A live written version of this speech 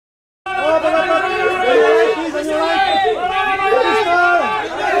On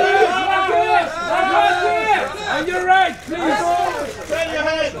your right, please. Turn your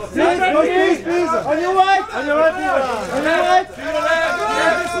head. Please. On your right. On your right, please. On your right.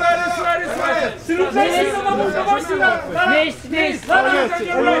 This way. S'il vous plaît, please.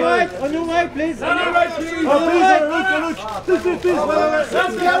 On your right, please. On your right, please. Oh, please, look. Please.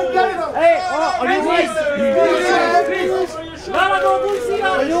 Hey, on your right.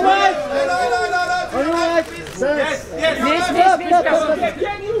 On your right. On your right.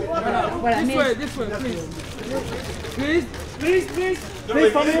 Voilà, this way, please. Please.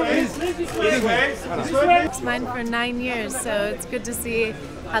 It's mine for 9 years, so it's good to see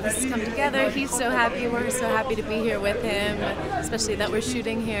how this has come together. He's so happy, we're so happy to be here with him, especially that we're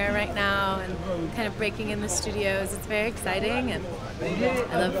shooting here right now and kind of breaking in the studios. It's very exciting, and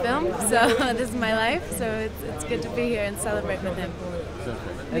I love film, so this is my life, so it's good to be here and celebrate with him.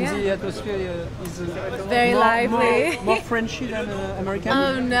 And the atmosphere is very lively. More Frenchy than American?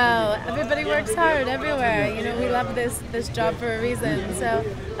 Oh no, everybody works hard everywhere. You know, we love this job for a reason. So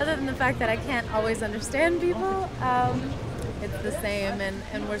other than the fact that I can't always understand people, it's the same,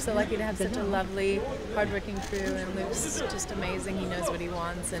 and we're so lucky to have such a lovely, hardworking crew, and Luke's just amazing. He knows what he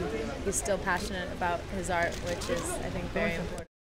wants, and he's still passionate about his art, which is, I think, very important.